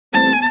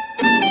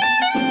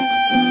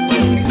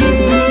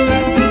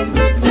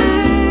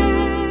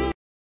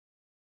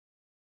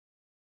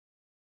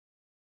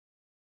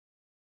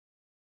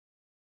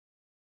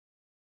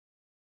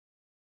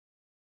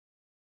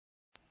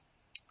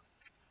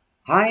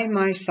Hi,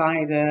 my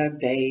cyber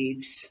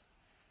babes,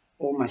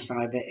 or my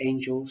cyber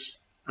angels.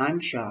 I'm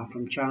Shah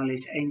from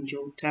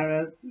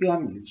CharliesAngelTarot, your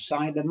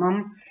cyber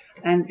mum,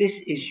 and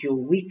this is your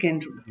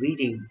weekend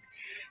reading.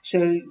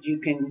 So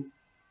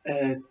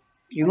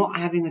you're not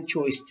having a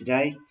choice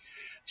today.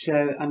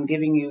 So I'm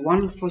giving you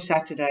one for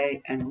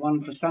Saturday and one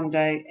for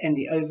Sunday and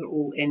the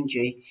overall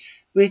energy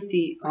with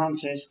the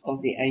answers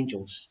of the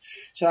angels.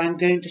 So I'm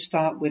going to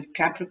start with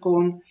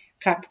Capricorn.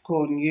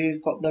 Capricorn,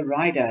 you've got the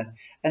rider,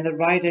 and the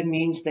rider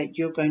means that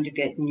you're going to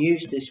get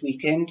news this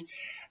weekend,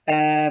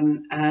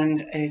 and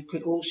it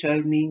could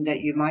also mean that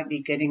you might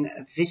be getting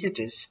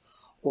visitors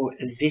or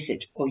a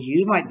visit, or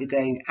you might be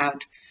going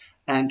out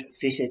and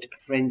visit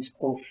friends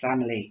or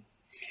family.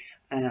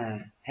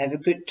 Have a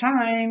good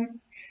time.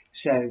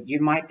 So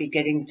you might be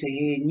getting to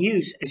hear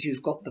news as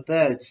you've got the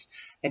birds.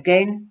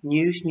 Again,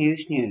 news,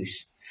 news,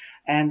 news.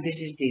 And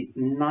this is the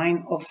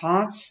 9 of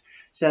hearts.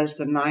 So it's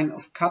the 9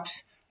 of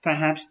cups.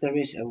 Perhaps there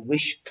is a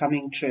wish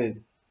coming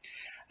true.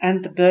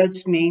 And the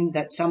birds mean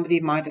that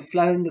somebody might have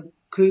flown the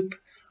coop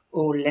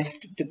or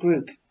left the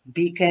group.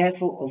 Be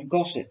careful of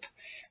gossip.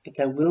 But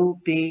there will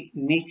be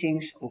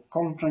meetings or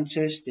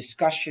conferences,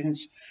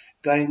 discussions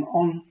going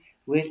on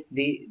with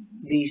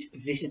these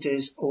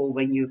visitors, or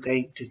when you're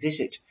going to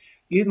visit.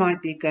 You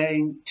might be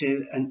going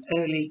to an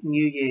early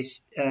New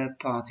Year's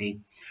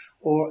party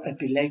or a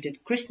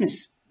belated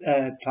Christmas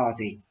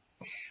party.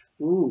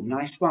 Ooh,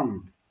 nice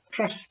one.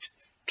 Trust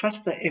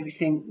that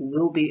everything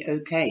will be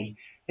okay,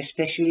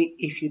 especially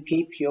if you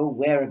keep your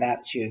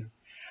whereabouts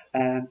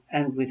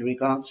and with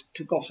regards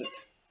to gossip.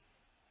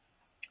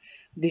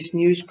 This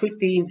news could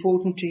be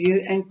important to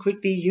you and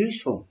could be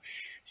useful,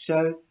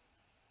 so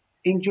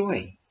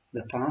enjoy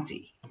the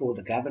party or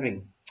the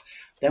gathering.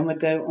 Then we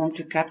go on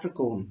to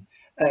Capricorn.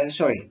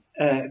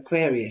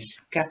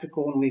 Aquarius.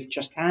 Capricorn we've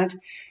just had.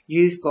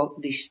 You've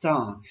got the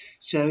star.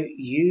 So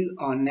you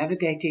are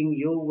navigating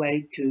your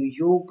way to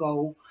your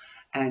goal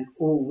and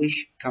or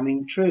wish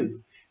coming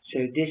true.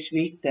 So this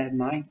week there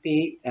might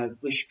be a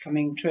wish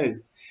coming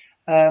true.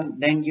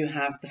 Then you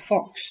have the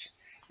fox.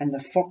 And the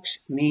fox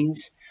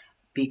means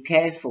be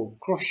careful,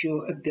 cross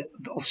your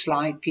of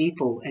sly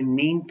people and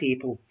mean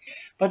people.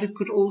 But it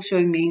could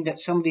also mean that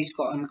somebody's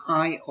got an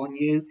eye on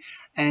you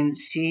and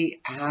see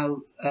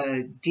how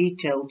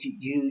detailed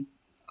you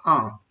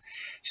are.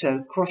 So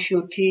cross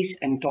your T's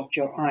and dot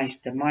your I's.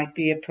 There might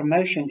be a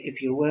promotion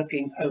if you're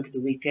working over the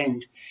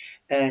weekend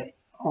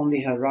on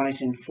the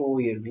horizon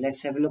for you.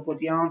 Let's have a look what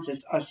the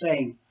answers are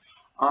saying.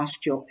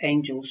 Ask your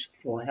angels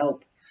for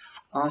help.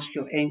 Ask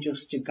your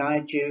angels to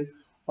guide you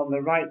on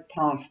the right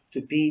path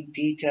to be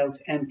detailed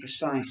and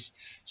precise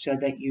so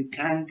that you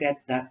can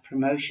get that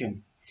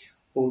promotion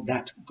or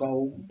that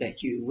goal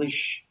that you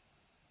wish.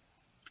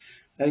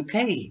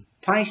 Okay,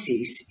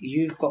 Pisces,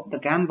 you've got the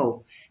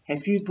gamble.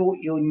 Have you bought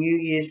your New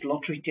Year's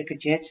lottery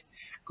ticket yet?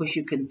 Because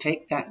you can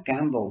take that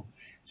gamble.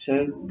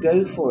 So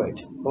go for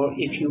it. Or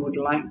if you would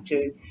like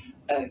to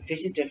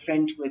visit a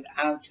friend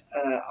without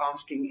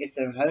asking if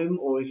they're home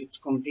or if it's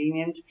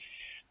convenient,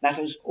 that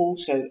is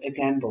also a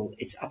gamble.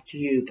 It's up to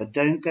you, but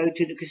don't go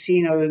to the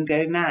casino and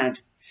go mad.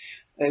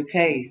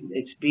 Okay,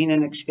 it's been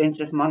an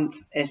expensive month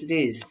as it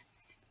is.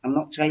 I'm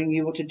not telling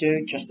you what to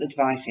do, just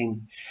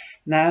advising.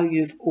 Now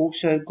you've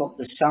also got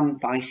the sun,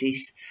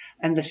 Pisces,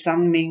 and the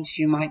sun means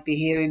you might be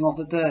hearing of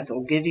a birth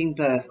or giving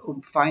birth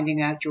or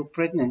finding out you're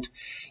pregnant.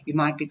 You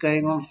might be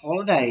going on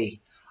holiday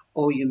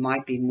or you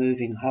might be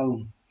moving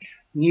home.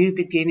 New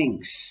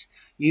beginnings.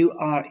 You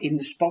are in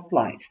the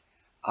spotlight.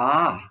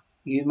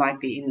 You might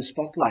be in the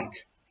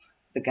spotlight.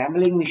 The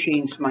gambling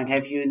machines might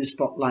have you in the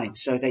spotlight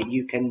so that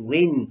you can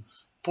win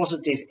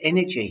positive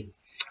energy.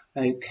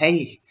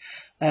 Okay,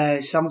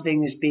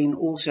 something has been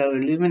also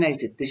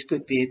illuminated. This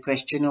could be a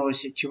question or a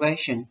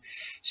situation.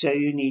 So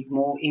you need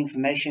more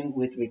information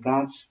with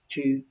regards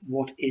to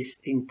what is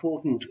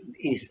important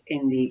is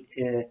in the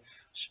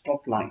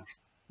spotlight,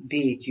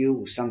 be it you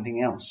or something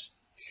else.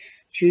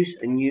 Choose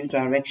a new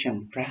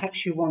direction.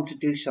 Perhaps you want to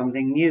do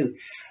something new,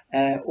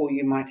 or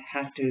you might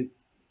have to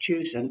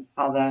choose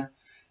another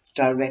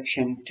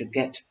direction to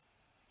get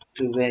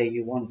to where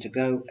you want to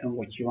go and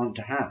what you want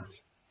to have.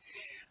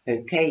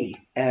 Okay,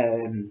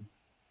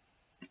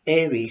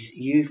 Aries,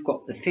 you've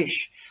got the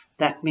fish.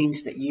 That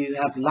means that you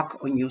have luck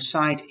on your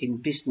side in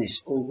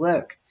business or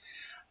work,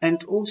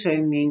 and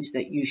also means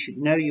that you should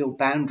know your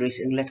boundaries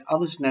and let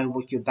others know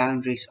what your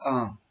boundaries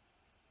are.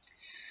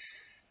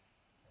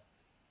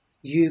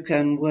 You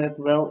can work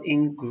well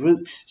in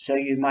groups, so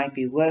you might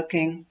be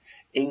working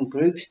in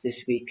groups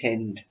this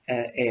weekend,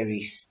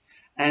 Aries,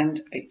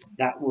 and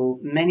that will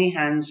many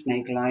hands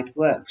make light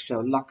work, so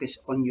luck is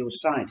on your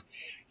side.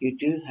 You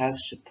do have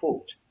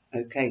support.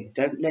 Okay,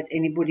 don't let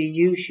anybody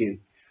use you.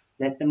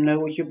 Let them know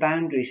what your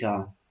boundaries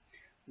are.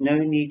 No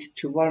need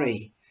to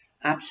worry.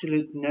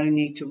 Absolute no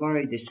need to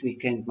worry this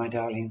weekend, my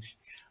darlings.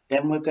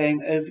 Then we're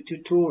going over to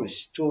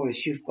Taurus.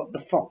 Taurus, you've got the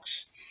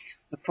fox.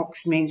 The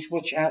fox means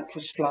watch out for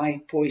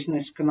sly,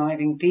 poisonous,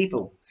 conniving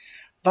people.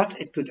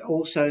 But it could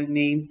also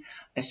mean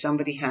that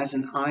somebody has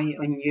an eye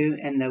on you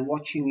and they're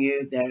watching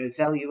you, they're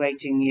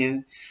evaluating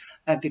you,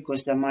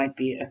 because there might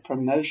be a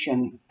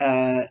promotion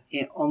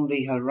on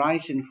the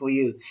horizon for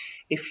you.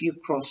 If you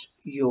cross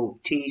your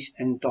T's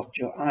and dot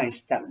your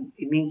I's, that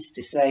it means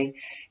to say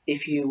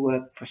if you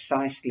work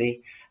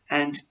precisely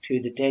and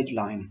to the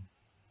deadline.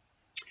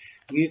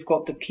 You've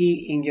got the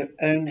key in your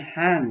own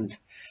hand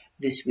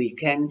this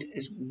weekend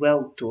as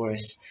well,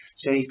 Taurus.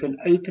 So you can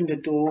open the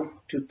door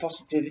to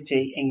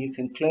positivity and you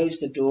can close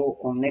the door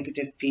on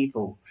negative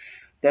people.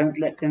 Don't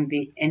let them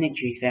be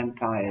energy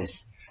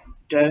vampires.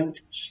 Don't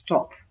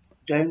stop.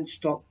 Don't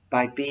stop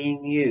by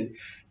being you.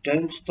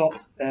 Don't stop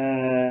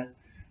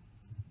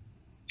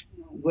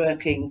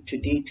working to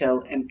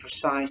detail and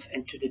precise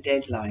and to the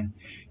deadline.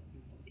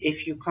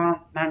 If you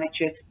can't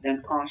manage it,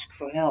 then ask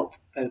for help,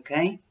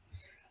 okay?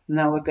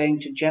 Now we're going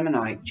to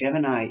Gemini.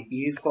 Gemini,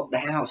 you've got the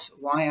house.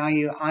 Why are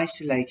you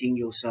isolating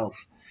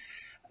yourself?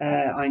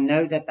 I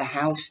know that the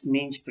house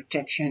means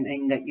protection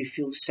and that you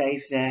feel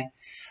safe there.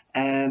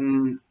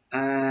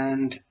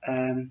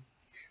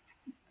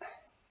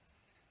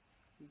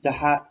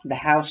 The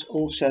house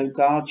also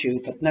guards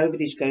you, but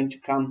nobody's going to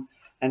come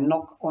and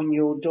knock on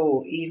your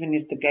door, even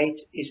if the gate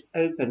is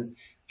open.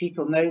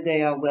 People know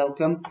they are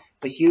welcome,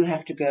 but you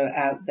have to go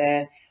out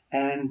there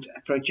and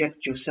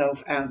project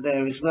yourself out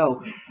there as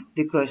well,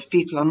 because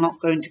people are not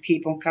going to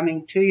keep on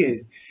coming to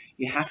you.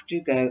 You have to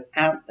go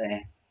out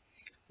there.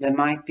 There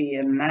might be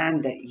a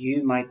man that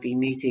you might be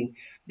meeting.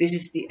 This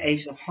is the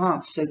Ace of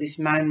Hearts, so this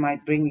man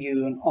might bring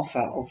you an offer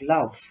of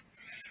love,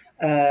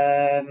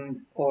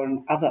 or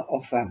another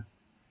offer,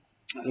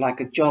 like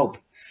a job,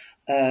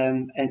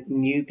 a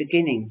new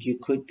beginning. You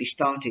could be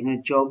starting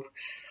a job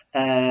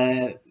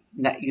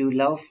that you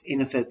love,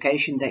 in a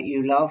vocation that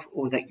you love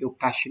or that you're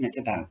passionate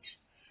about.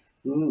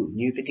 Ooh,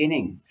 new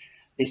beginning.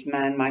 This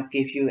man might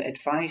give you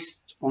advice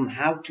on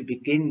how to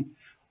begin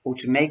or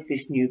to make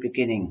this new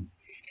beginning.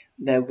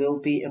 There will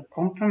be a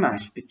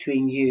compromise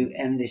between you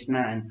and this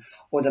man,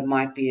 or there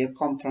might be a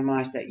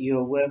compromise that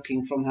you're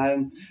working from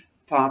home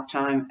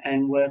part-time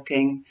and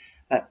working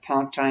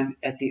part-time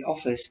at the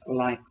office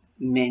like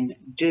men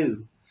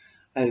do.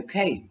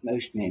 Okay,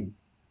 most men.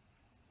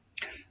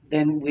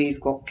 Then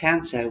we've got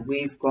Cancer.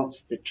 We've got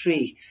the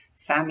tree.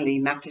 Family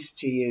matters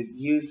to you.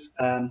 You've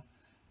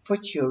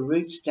put your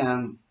roots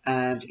down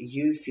and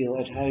you feel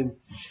at home.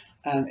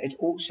 It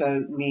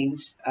also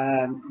means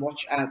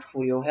watch out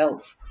for your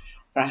health.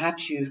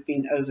 Perhaps you've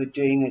been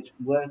overdoing it,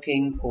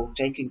 working or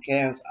taking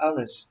care of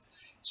others.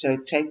 So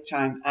take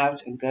time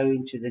out and go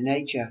into the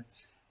nature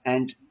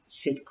and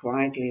sit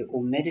quietly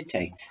or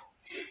meditate.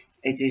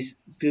 It is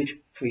good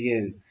for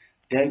you.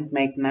 Don't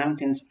make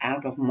mountains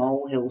out of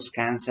molehills,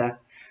 Cancer.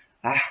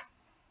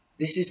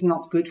 This is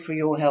not good for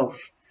your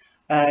health.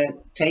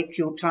 Take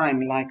your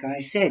time, like I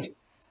said.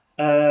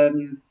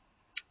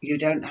 You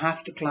don't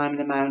have to climb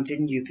the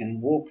mountain, you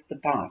can walk the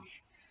path.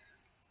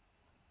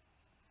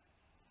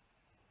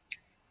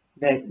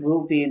 There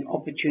will be an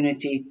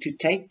opportunity to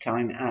take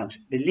time out,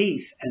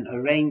 believe and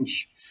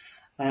arrange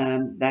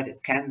that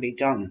it can be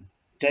done.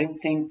 Don't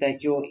think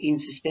that you're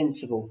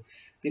indispensable,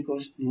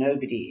 because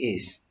nobody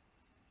is.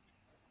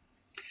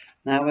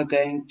 Now we're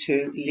going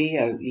to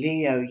Leo.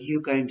 Leo,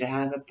 you're going to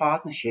have a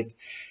partnership,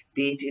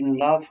 be it in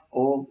love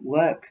or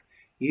work.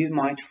 You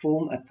might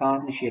form a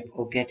partnership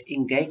or get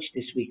engaged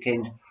this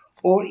weekend,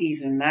 or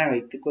even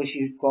married, because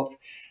you've got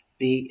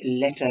the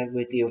letter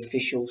with the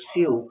official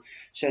seal.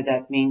 So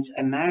that means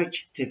a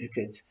marriage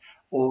certificate,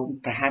 or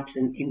perhaps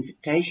an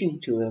invitation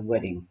to a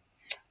wedding.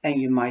 And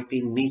you might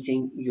be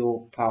meeting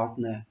your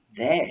partner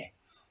there.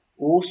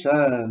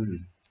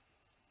 Awesome.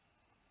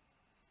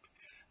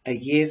 A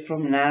year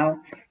from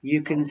now,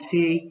 you can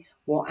see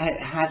what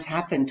has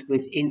happened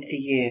within a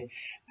year.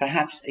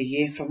 Perhaps a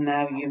year from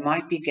now, you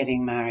might be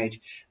getting married,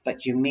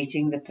 but you're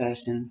meeting the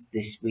person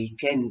this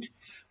weekend.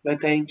 We're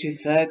going to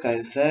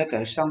Virgo.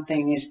 Virgo,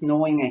 something is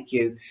gnawing at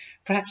you.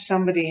 Perhaps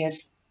somebody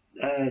has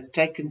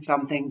taken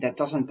something that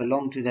doesn't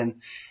belong to them.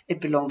 It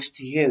belongs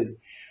to you.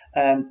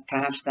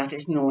 Perhaps that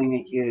is gnawing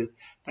at you.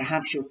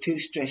 Perhaps you're too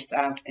stressed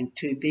out and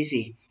too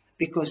busy,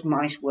 because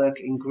mice work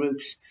in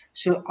groups.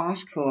 So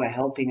ask for a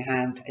helping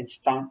hand and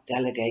start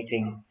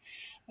delegating.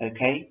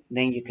 Okay,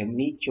 then you can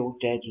meet your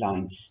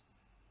deadlines.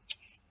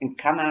 And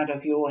come out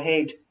of your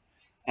head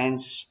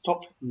and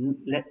stop,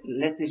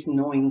 let this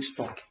gnawing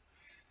stop.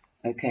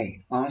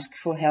 Okay, ask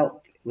for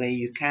help where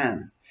you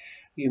can.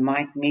 You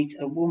might meet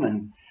a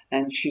woman,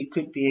 and she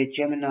could be a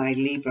Gemini,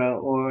 Libra,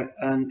 or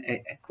an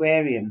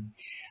Aquarium,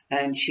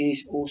 and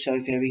she's also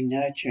very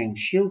nurturing.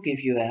 She'll give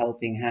you a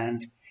helping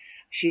hand.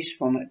 She's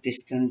from a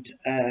distant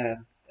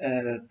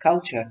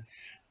culture.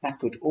 That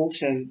could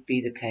also be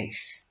the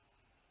case.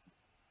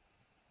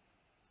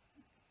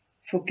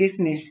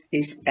 Forgiveness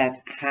is at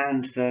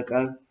hand,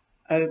 Virgo.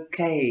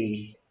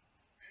 Okay.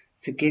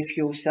 Forgive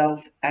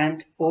yourself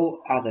and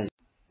all others.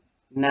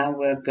 Now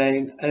we're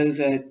going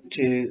over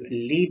to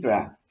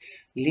Libra.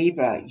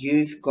 Libra,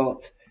 you've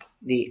got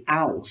the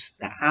owls.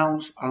 The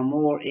owls are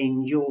more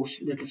in your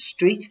little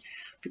street,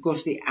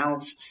 because the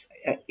owls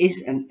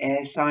is an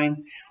air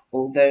sign,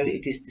 although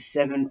it is the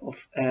 7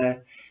 of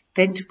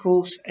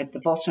Pentacles at the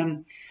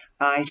bottom.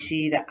 I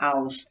see the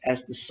owls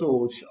as the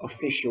swords,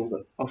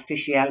 the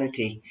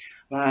officiality,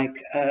 like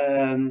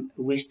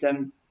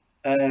wisdom,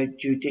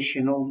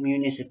 judicial,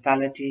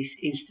 municipalities,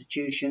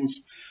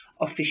 institutions,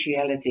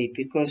 officiality,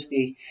 because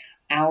the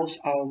owls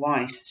are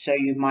wise, so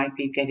you might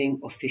be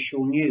getting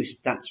official news.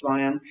 That's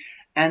why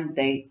and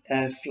they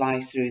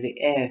fly through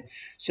the air.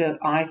 So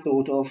I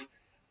thought of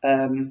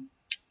the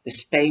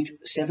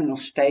seven of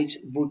spades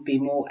would be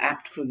more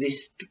apt for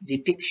this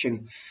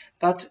depiction,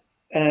 but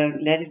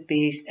let it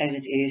be as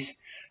it is.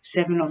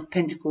 Seven of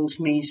Pentacles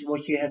means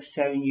what you have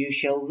sown you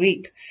shall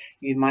reap.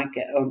 You might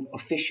get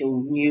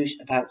official news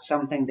about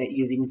something that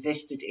you've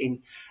invested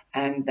in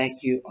and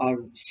that you are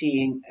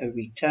seeing a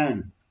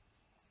return.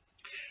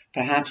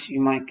 Perhaps you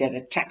might get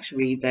a tax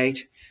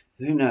rebate,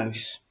 who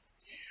knows.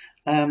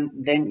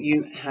 Then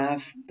you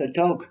have the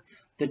dog.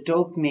 The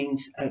dog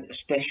means a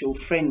special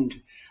friend,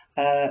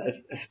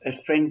 a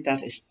friend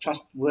that is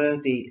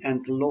trustworthy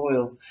and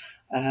loyal.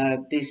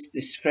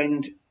 This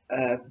friend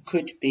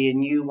could be a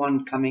new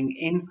one coming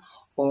in,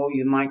 or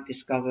you might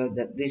discover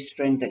that this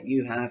friend that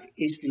you have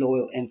is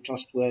loyal and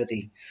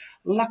trustworthy.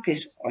 Luck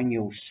is on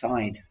your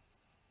side.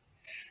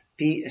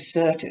 Be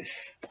assertive.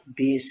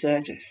 Be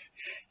assertive.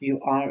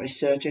 You are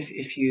assertive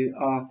if you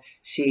are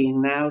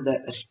seeing now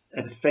that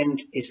a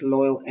friend is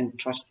loyal and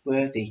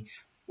trustworthy.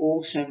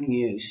 Awesome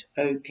news.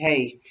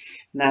 Okay,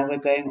 now we're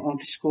going on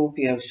to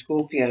Scorpio.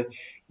 Scorpio,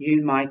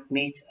 you might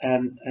meet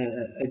a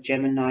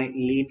Gemini,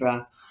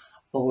 Libra,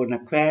 or an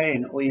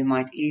Aquarian, or you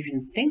might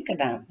even think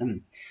about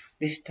them.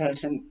 This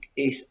person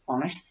is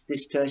honest.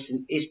 This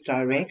person is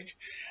direct.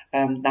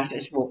 That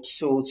is what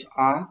swords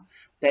are.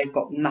 They've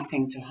got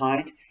nothing to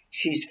hide.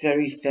 She's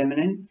very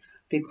feminine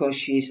because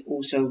she's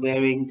also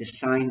wearing the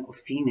sign of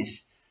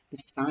Venus,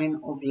 the sign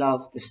of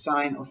love, the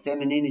sign of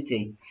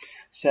femininity.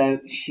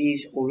 So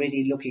she's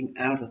already looking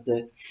out of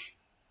the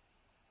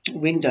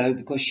window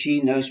because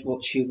she knows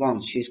what she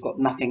wants. She's got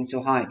nothing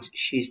to hide.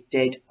 She's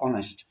dead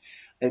honest.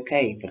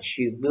 Okay, but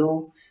she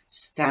will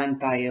stand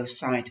by your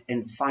side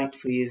and fight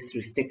for you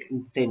through thick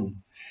and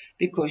thin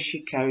because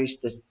she carries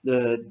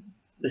the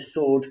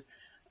sword,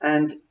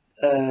 and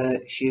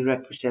she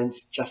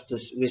represents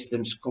justice,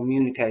 wisdom's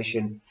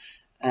communication,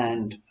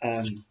 and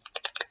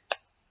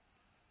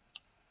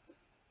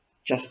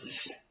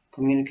justice,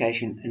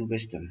 communication, and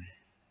wisdom.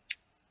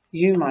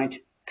 You might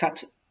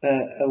cut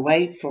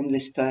away from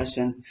this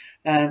person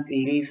and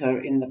leave her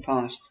in the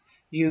past.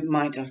 You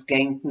might have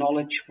gained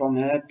knowledge from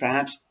her.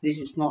 Perhaps this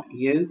is not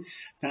you.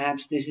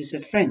 Perhaps this is a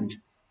friend.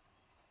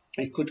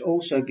 It could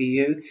also be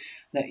you,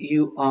 that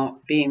you are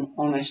being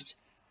honest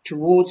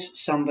towards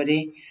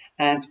somebody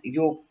and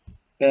you're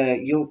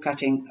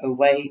cutting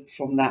away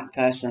from that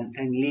person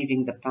and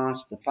leaving the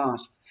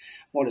past,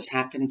 what has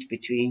happened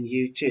between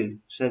you two.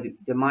 So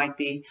there might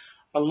be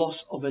a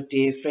loss of a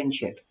dear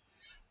friendship,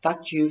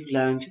 but you've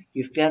learned,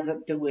 you've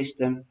gathered the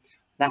wisdom.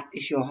 That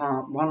is your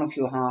one of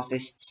your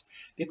harvests,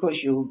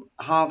 because you're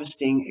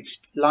harvesting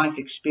life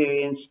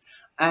experience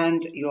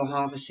and you're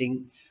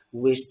harvesting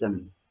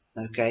wisdom.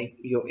 Okay,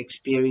 your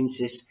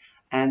experiences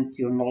and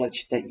your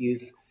knowledge that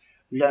you've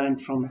learned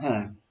from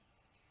her.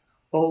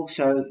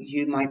 Also,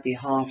 you might be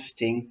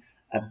harvesting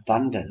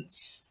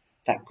abundance.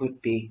 That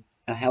could be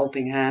a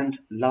helping hand,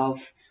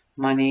 love,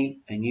 money,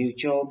 a new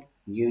job,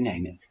 you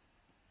name it.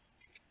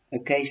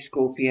 Okay,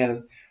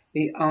 Scorpio,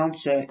 the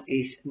answer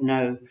is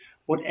no.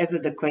 Whatever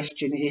the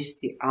question is,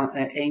 the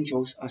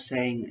angels are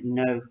saying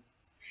no.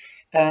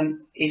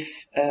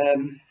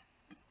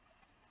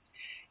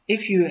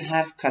 If you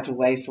have cut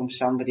away from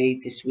somebody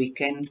this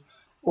weekend,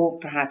 or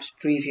perhaps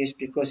previous,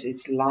 because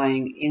it's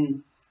lying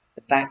in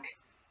the back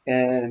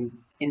in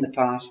the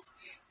past,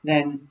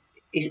 then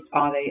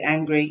are they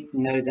angry?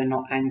 No, they're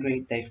not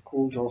angry. They've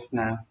cooled off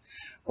now,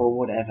 or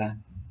whatever.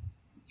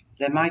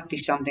 There might be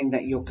something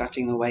that you're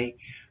cutting away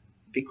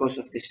because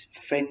of this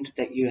friend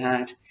that you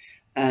had,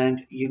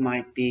 and you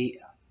might be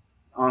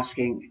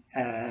asking,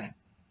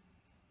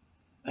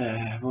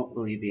 what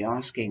will you be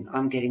asking?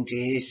 I'm getting to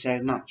hear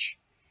so much.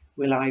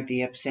 Will I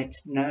be upset?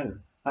 No,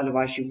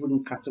 otherwise you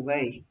wouldn't cut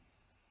away.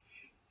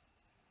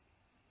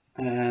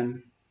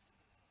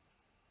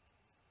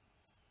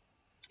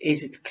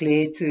 Is it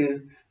clear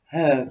to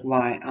her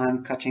why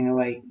I'm cutting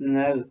away?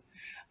 No.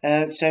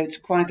 So it's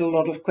quite a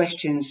lot of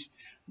questions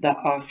that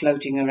are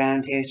floating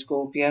around here,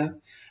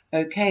 Scorpio.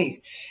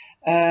 Okay.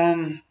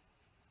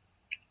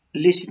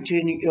 Listen to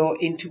your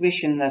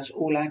intuition. That's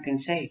all I can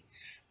say.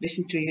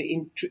 Listen to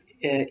your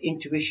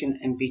intuition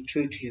and be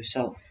true to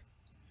yourself.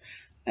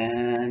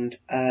 And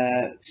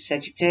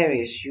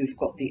Sagittarius, you've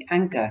got the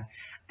anchor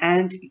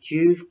and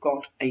you've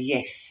got a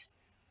yes.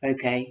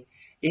 Okay,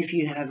 if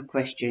you have a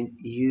question,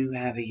 you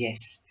have a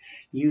yes.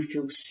 You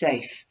feel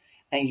safe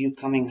and you're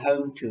coming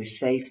home to a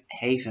safe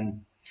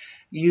haven.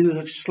 You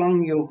have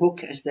slung your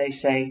hook, as they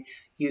say.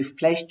 You've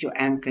placed your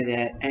anchor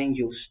there and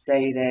you'll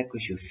stay there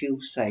because you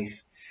feel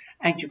safe,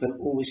 and you can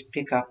always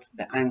pick up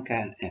the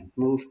anchor and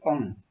move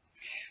on.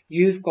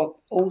 You've got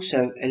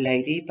also a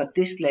lady, but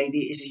this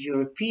lady is a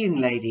European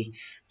lady.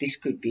 This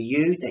could be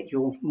you, that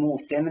you're more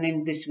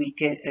feminine this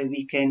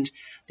weekend,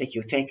 that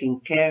you're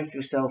taking care of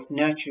yourself,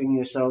 nurturing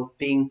yourself,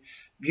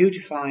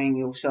 beautifying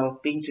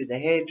yourself, being to the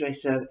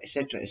hairdresser,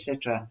 etc.,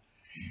 etc.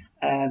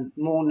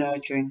 More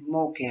nurturing,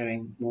 more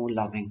caring, more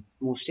loving,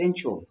 more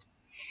sensual.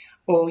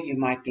 Or you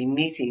might be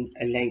meeting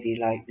a lady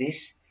like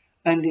this,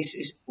 and this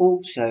is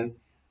also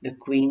the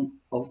Queen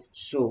of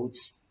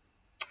Swords.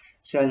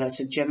 So that's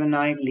a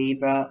Gemini,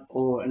 Libra,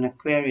 or an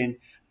Aquarian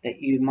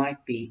that you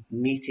might be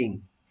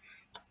meeting.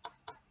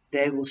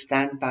 They will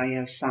stand by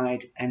your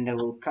side, and they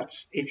will cut.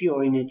 If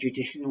you're in a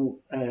judicial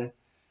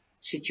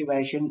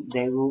situation,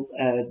 they will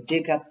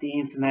dig up the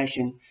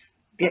information,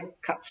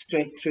 cut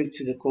straight through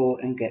to the core,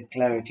 and get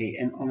clarity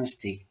and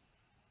honesty.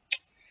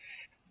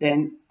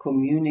 Then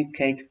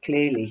communicate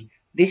clearly.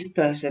 This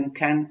person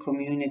can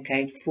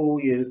communicate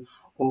for you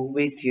or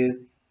with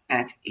you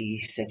at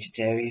ease,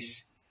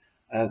 Sagittarius.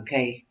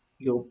 Okay,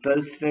 you're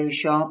both very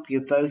sharp,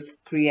 you're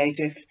both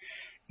creative,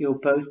 you're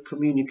both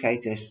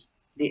communicators.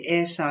 The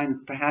air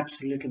sign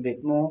perhaps a little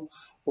bit more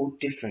or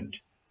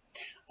different.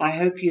 I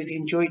hope you've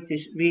enjoyed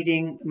this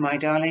reading, my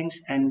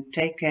darlings, and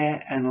take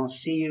care, and I'll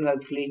see you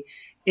hopefully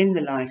in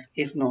the life,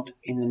 if not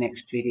in the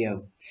next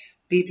video.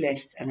 Be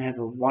blessed and have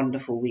a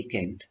wonderful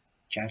weekend.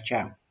 Ciao,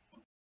 ciao.